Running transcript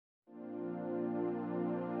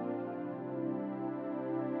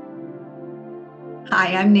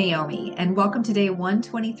Hi, I'm Naomi, and welcome to day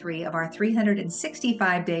 123 of our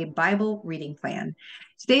 365-day Bible reading plan.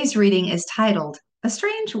 Today's reading is titled, A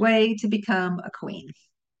Strange Way to Become a Queen.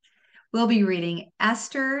 We'll be reading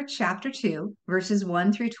Esther chapter 2, verses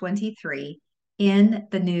 1 through 23 in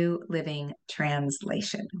the New Living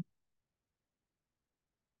Translation.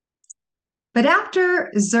 But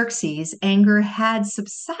after Xerxes' anger had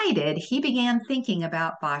subsided, he began thinking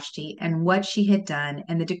about Vashti and what she had done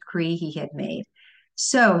and the decree he had made.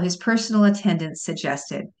 So his personal attendants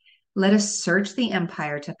suggested, "Let us search the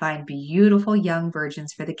empire to find beautiful young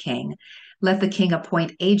virgins for the king. Let the king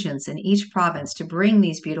appoint agents in each province to bring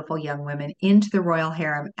these beautiful young women into the royal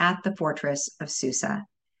harem at the fortress of Susa.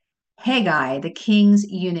 Haggai, the king's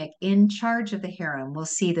eunuch in charge of the harem, will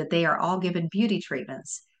see that they are all given beauty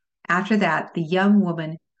treatments. After that, the young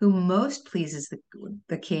woman who most pleases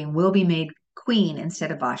the king will be made queen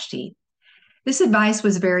instead of Vashti." This advice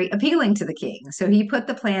was very appealing to the king, so he put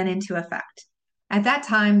the plan into effect. At that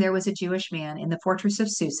time, there was a Jewish man in the fortress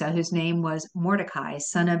of Susa whose name was Mordecai,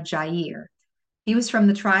 son of Jair. He was from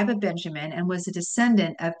the tribe of Benjamin and was a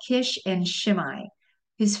descendant of Kish and Shimei.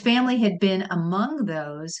 His family had been among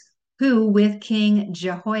those who, with King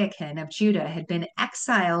Jehoiakim of Judah, had been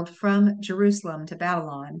exiled from Jerusalem to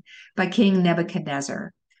Babylon by King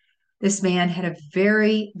Nebuchadnezzar. This man had a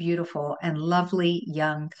very beautiful and lovely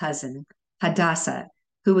young cousin, Hadassah,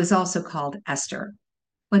 who was also called Esther.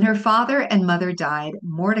 When her father and mother died,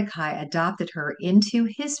 Mordecai adopted her into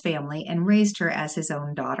his family and raised her as his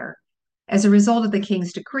own daughter. As a result of the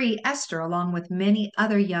king's decree, Esther, along with many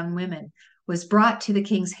other young women, was brought to the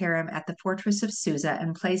king's harem at the fortress of Susa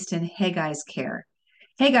and placed in Haggai's care.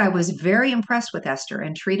 Haggai was very impressed with Esther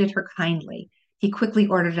and treated her kindly. He quickly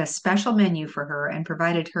ordered a special menu for her and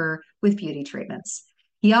provided her with beauty treatments.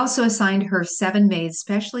 He also assigned her 7 maids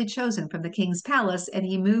specially chosen from the king's palace, and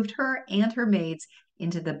he moved her and her maids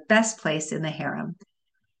into the best place in the harem.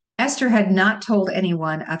 Esther had not told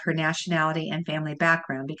anyone of her nationality and family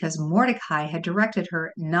background because Mordecai had directed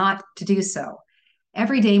her not to do so.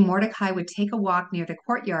 Every day, Mordecai would take a walk near the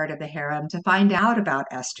courtyard of the harem to find out about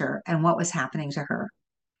Esther and what was happening to her.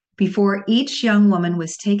 Before each young woman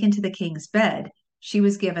was taken to the king's bed, she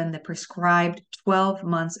was given the prescribed 12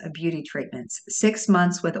 months of beauty treatments, 6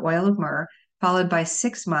 months with oil of myrrh, followed by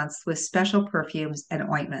 6 months with special perfumes and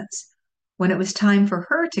ointments. When it was time for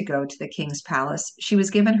her to go to the king's palace, she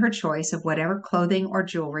was given her choice of whatever clothing or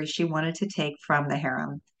jewelry she wanted to take from the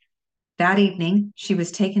harem. That evening, she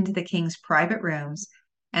was taken to the king's private rooms,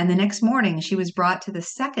 and the next morning she was brought to the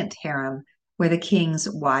second harem where the king's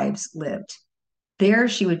wives lived. There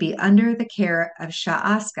she would be under the care of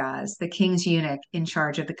Shaashgaz, the king's eunuch in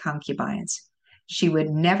charge of the concubines. She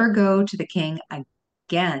would never go to the king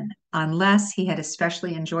again unless he had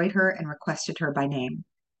especially enjoyed her and requested her by name.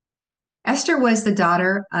 Esther was the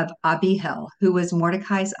daughter of Abihail, who was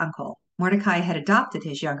Mordecai's uncle. Mordecai had adopted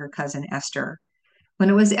his younger cousin Esther. When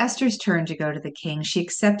it was Esther's turn to go to the king, she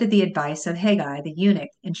accepted the advice of Haggai, the eunuch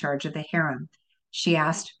in charge of the harem. She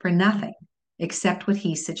asked for nothing except what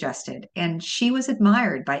he suggested, and she was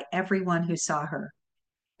admired by everyone who saw her.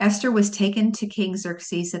 Esther was taken to King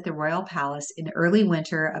Xerxes at the royal palace in early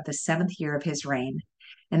winter of the 7th year of his reign,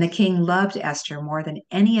 and the king loved Esther more than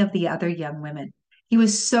any of the other young women. He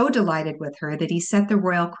was so delighted with her that he set the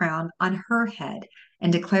royal crown on her head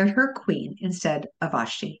and declared her queen instead of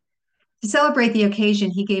Vashti. To celebrate the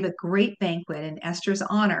occasion, he gave a great banquet in Esther's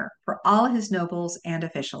honor for all his nobles and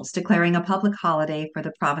officials, declaring a public holiday for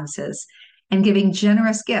the provinces and giving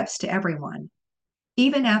generous gifts to everyone.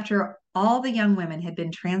 Even after all the young women had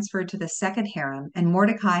been transferred to the second harem and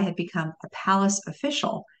Mordecai had become a palace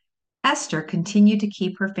official, Esther continued to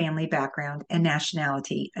keep her family background and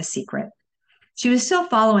nationality a secret. She was still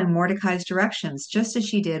following Mordecai's directions, just as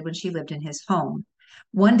she did when she lived in his home.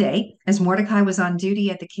 One day, as Mordecai was on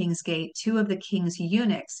duty at the king's gate, 2 of the king's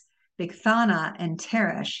eunuchs, Bigthana and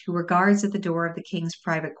Teresh, who were guards at the door of the king's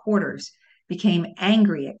private quarters, became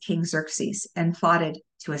angry at King Xerxes and plotted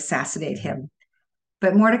to assassinate him.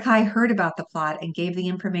 But Mordecai heard about the plot and gave the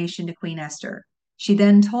information to Queen Esther. She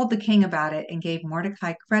then told the king about it and gave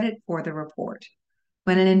Mordecai credit for the report.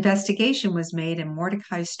 When an investigation was made and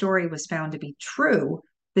Mordecai's story was found to be true,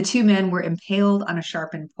 the 2 men were impaled on a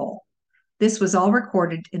sharpened pole. This was all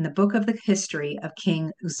recorded in the book of the history of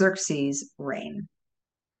King Xerxes' reign.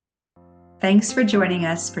 Thanks for joining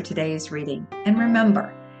us for today's reading. And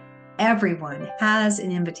remember, everyone has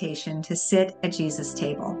an invitation to sit at Jesus'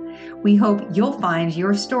 table. We hope you'll find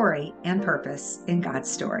your story and purpose in God's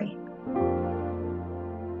story.